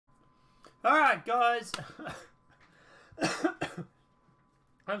Alright, guys.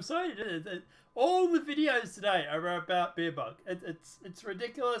 I'm sorry to do this. All the videos today are about beer bug. It's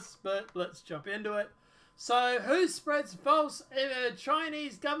ridiculous, but let's jump into it. So, who spreads false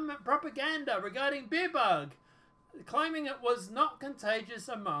Chinese government propaganda regarding beer bug, claiming it was not contagious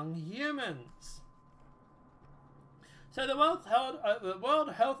among humans? So the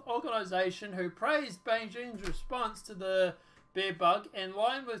World Health Organization, who praised Beijing's response to the beer bug, in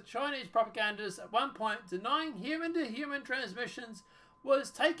line with Chinese propagandists at one point denying human-to-human transmissions,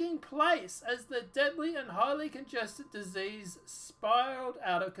 was taking place as the deadly and highly congested disease spiraled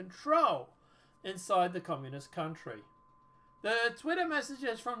out of control inside the communist country. The Twitter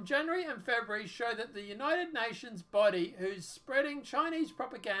messages from January and February show that the United Nations body who's spreading Chinese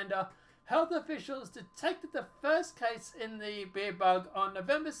propaganda, health officials detected the first case in the beer bug on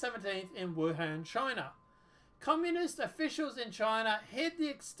November 17th in Wuhan, China. Communist officials in China hid the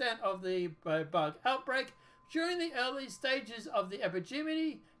extent of the bug outbreak during the early stages of the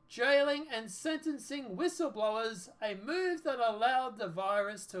epidemic, jailing and sentencing whistleblowers, a move that allowed the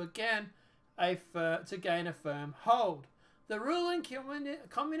virus to gain a firm hold. The ruling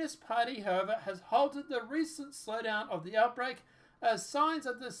Communist Party, however, has halted the recent slowdown of the outbreak as signs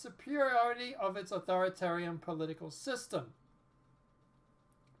of the superiority of its authoritarian political system.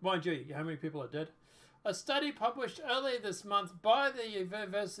 Mind you, how many people are dead? A study published earlier this month by the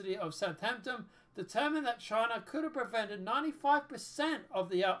University of Southampton determined that China could have prevented 95% of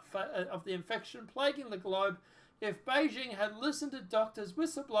the infection plaguing the globe if Beijing had listened to doctors,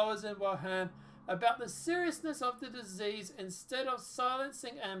 whistleblowers in Wuhan about the seriousness of the disease instead of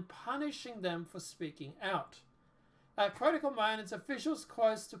silencing and punishing them for speaking out. At critical moments, officials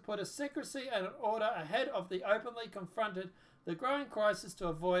close to put a secrecy and an order ahead of the openly confronted the growing crisis to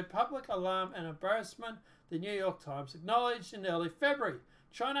avoid public alarm and embarrassment, the New York Times acknowledged in early February.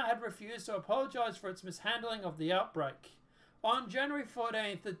 China had refused to apologize for its mishandling of the outbreak. On January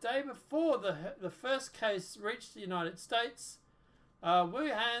 14th, the day before the first case reached the United States,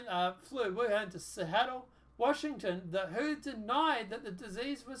 Wuhan flew Wuhan to Seattle, Washington, who denied that the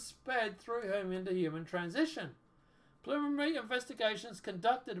disease was spread through human-to-human transition. Preliminary investigations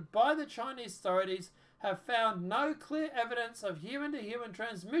conducted by the Chinese authorities have found no clear evidence of human-to-human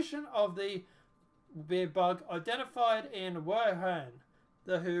transmission of the beer bug identified in Wuhan,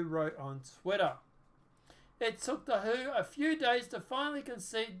 the WHO wrote on Twitter. It took the WHO a few days to finally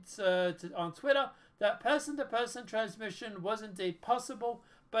concede on Twitter that person-to-person transmission was indeed possible,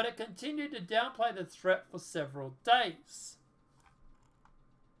 but it continued to downplay the threat for several days.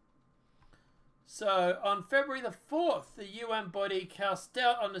 So, on February the 4th, the UN body cast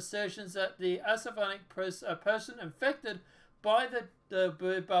doubt on assertions that the asymptomatic person infected by the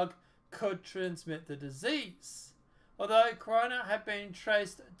beer bug could transmit the disease. Although corona had been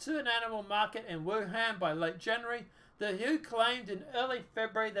traced to an animal market in Wuhan by late January, the WHO claimed in early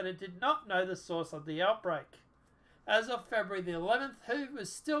February that it did not know the source of the outbreak. As of February the 11th, WHO was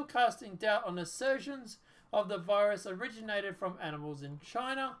still casting doubt on assertions of the virus originated from animals in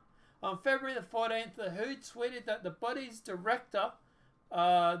China. On February the 14th, the WHO tweeted that the body's director,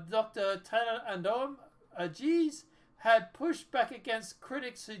 Dr. Taylor Andom Ajiz, had pushed back against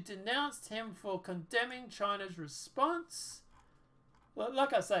critics who denounced him for condemning China's response.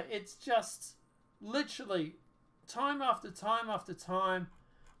 Like I say, it's just literally time after time after time,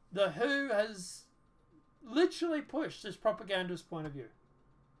 the WHO has literally pushed this propagandist point of view.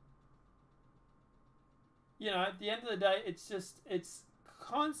 You know, at the end of the day, it's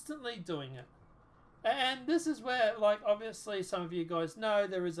constantly doing it. And this is where, like, obviously some of you guys know,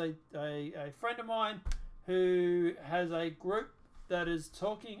 there is a friend of mine who has a group that is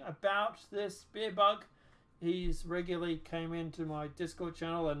talking about this beer bug. He's regularly came into my Discord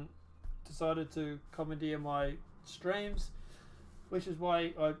channel and decided to commandeer my streams, which is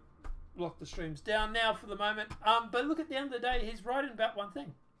why I locked the streams down now for the moment. But look, at the end of the day, he's writing about one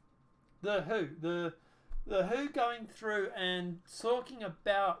thing. The WHO. The WHO going through and talking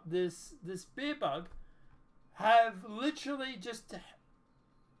about this beer bug have literally just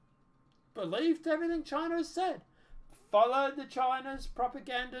believed everything China has said. Followed the China's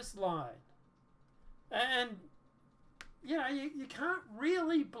propagandist line. And, you know, you can't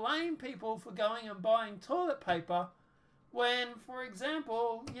really blame people for going and buying toilet paper when, for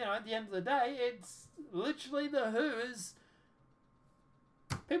example, you know, at the end of the day, it's literally the WHO's.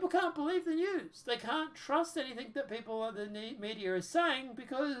 People can't believe the news. They can't trust anything that the media is saying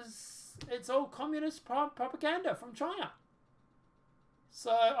because it's all communist propaganda from China.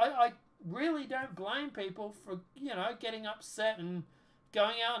 So I really don't blame people for, you know, getting upset and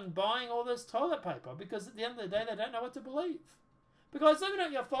going out and buying all this toilet paper because at the end of the day, they don't know what to believe. Because let me know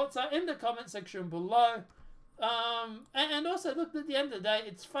what your thoughts are in the comment section below. And also, look, at the end of the day,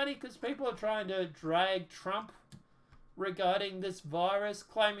 it's funny because people are trying to drag Trump regarding this virus,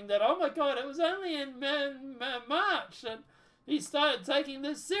 claiming that, oh my God, it was only in March that he started taking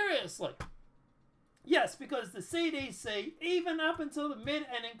this seriously. Yes, because the CDC, even up until the mid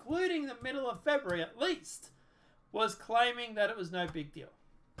and including the middle of February at least, was claiming that it was no big deal.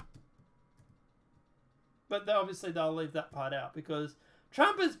 But obviously they'll leave that part out because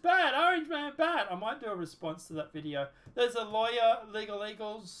Trump is bad, Orange Man bad. I might do a response to that video. There's a lawyer, Legal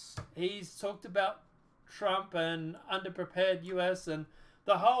Eagles. He's talked about Trump and underprepared US, and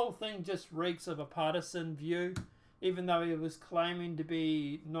the whole thing just reeks of a partisan view, even though he was claiming to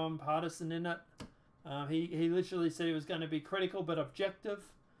be non-partisan in it. He literally said he was going to be critical but objective.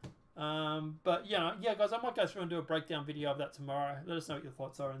 But yeah, guys, I might go through and do a breakdown video of that tomorrow. Let us know what your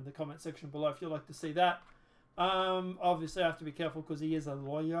thoughts are in the comment section below if you'd like to see that. Obviously I have to be careful because he is a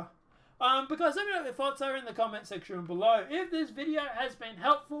lawyer. Because let me know what your thoughts are in the comment section below. If this video has been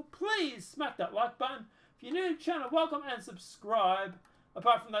helpful, please smack that like button. If you're new to the channel, welcome and subscribe.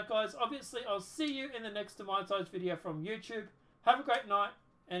 Apart from that, guys, obviously I'll see you in the next demonetized video from YouTube. Have a great night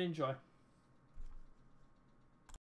and enjoy.